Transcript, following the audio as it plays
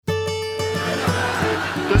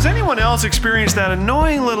Has anyone else experienced that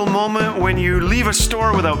annoying little moment when you leave a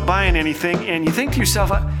store without buying anything and you think to yourself,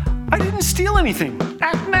 I didn't steal anything.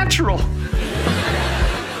 Act natural.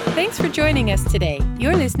 Thanks for joining us today.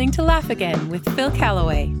 You're listening to Laugh Again with Phil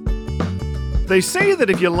Callaway. They say that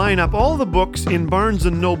if you line up all the books in Barnes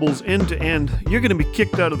 & Noble's end to end, you're going to be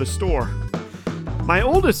kicked out of the store. My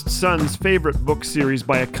oldest son's favorite book series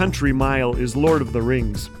by a country mile is Lord of the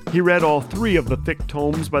Rings. He read all 3 of the thick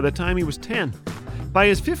tomes by the time he was 10. By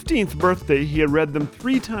his 15th birthday, he had read them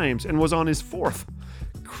 3 times and was on his 4th.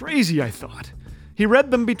 Crazy, I thought. He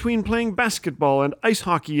read them between playing basketball and ice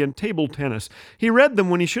hockey and table tennis. He read them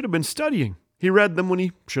when he should have been studying. He read them when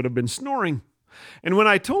he should have been snoring. And when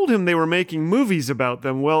I told him they were making movies about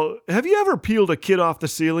them, well, have you ever peeled a kid off the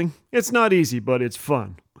ceiling? It's not easy, but it's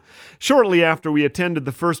fun. Shortly after we attended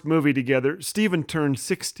the first movie together, Stephen turned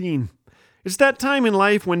 16. It's that time in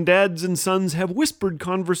life when dads and sons have whispered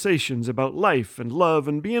conversations about life and love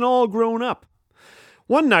and being all grown up.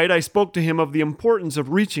 One night I spoke to him of the importance of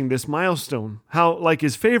reaching this milestone, how, like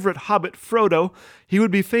his favorite hobbit Frodo, he would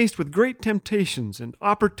be faced with great temptations and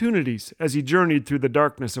opportunities as he journeyed through the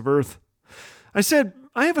darkness of earth. I said,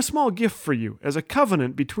 I have a small gift for you as a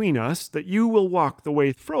covenant between us that you will walk the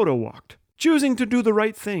way Frodo walked, choosing to do the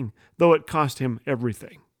right thing, though it cost him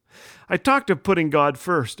everything. I talked of putting God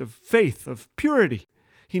first, of faith, of purity.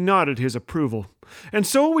 He nodded his approval. And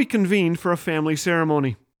so we convened for a family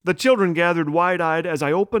ceremony. The children gathered wide-eyed as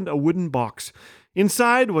I opened a wooden box.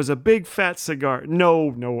 Inside was a big fat cigar.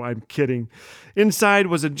 No, I'm kidding. Inside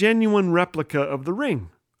was a genuine replica of the ring.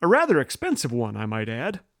 A rather expensive one, I might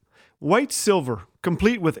add. White silver,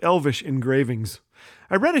 complete with elvish engravings.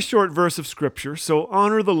 I read a short verse of scripture, so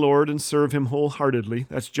honor the Lord and serve him wholeheartedly.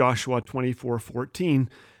 That's Joshua 24:14.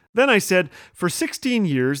 Then I said, for 16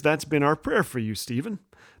 years, that's been our prayer for you, Stephen,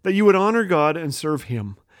 that you would honor God and serve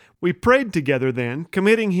him. We prayed together then,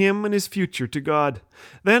 committing him and his future to God.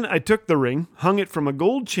 Then I took the ring, hung it from a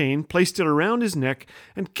gold chain, placed it around his neck,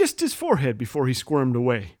 and kissed his forehead before he squirmed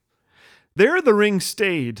away. There the ring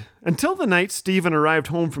stayed, until the night Stephen arrived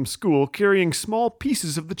home from school carrying small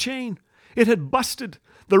pieces of the chain. It had busted.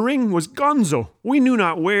 The ring was gonzo. We knew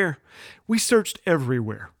not where. We searched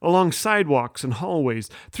everywhere, along sidewalks and hallways,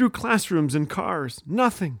 through classrooms and cars.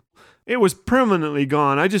 Nothing. It was permanently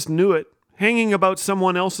gone. I just knew it. Hanging about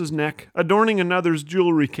someone else's neck, adorning another's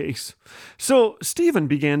jewelry case. So Stephen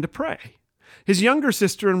began to pray. His younger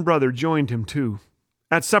sister and brother joined him too.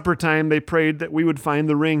 At supper time, they prayed that we would find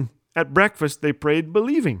the ring. At breakfast, they prayed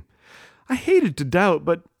believing. I hated to doubt,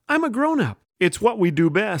 but I'm a grown-up. It's what we do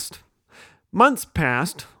best. Months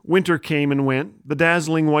passed. Winter came and went. The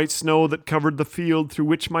dazzling white snow that covered the field through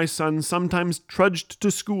which my son sometimes trudged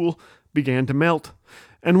to school began to melt.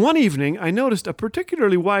 And one evening, I noticed a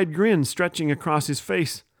particularly wide grin stretching across his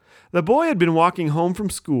face. The boy had been walking home from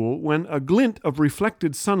school when a glint of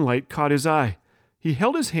reflected sunlight caught his eye. He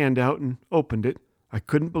held his hand out and opened it. I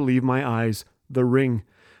couldn't believe my eyes. The ring.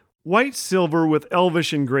 White silver with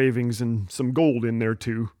elvish engravings and some gold in there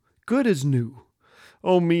too. Good as new.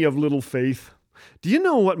 Oh, me of little faith. Do you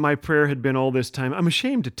know what my prayer had been all this time? I'm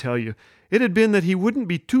ashamed to tell you. It had been that he wouldn't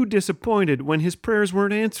be too disappointed when his prayers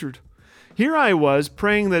weren't answered. Here I was,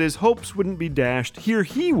 praying that his hopes wouldn't be dashed. Here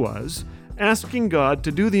he was, asking God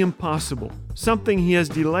to do the impossible, something he has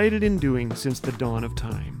delighted in doing since the dawn of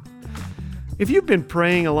time. If you've been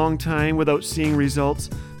praying a long time without seeing results,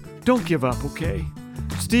 don't give up, okay?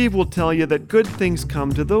 Steve will tell you that good things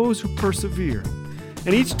come to those who persevere.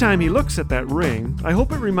 And each time he looks at that ring, I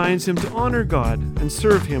hope it reminds him to honor God and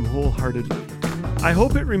serve him wholeheartedly. I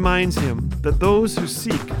hope it reminds him that those who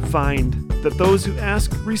seek find, that those who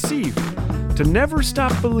ask receive, to never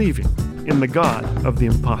stop believing in the God of the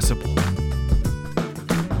impossible.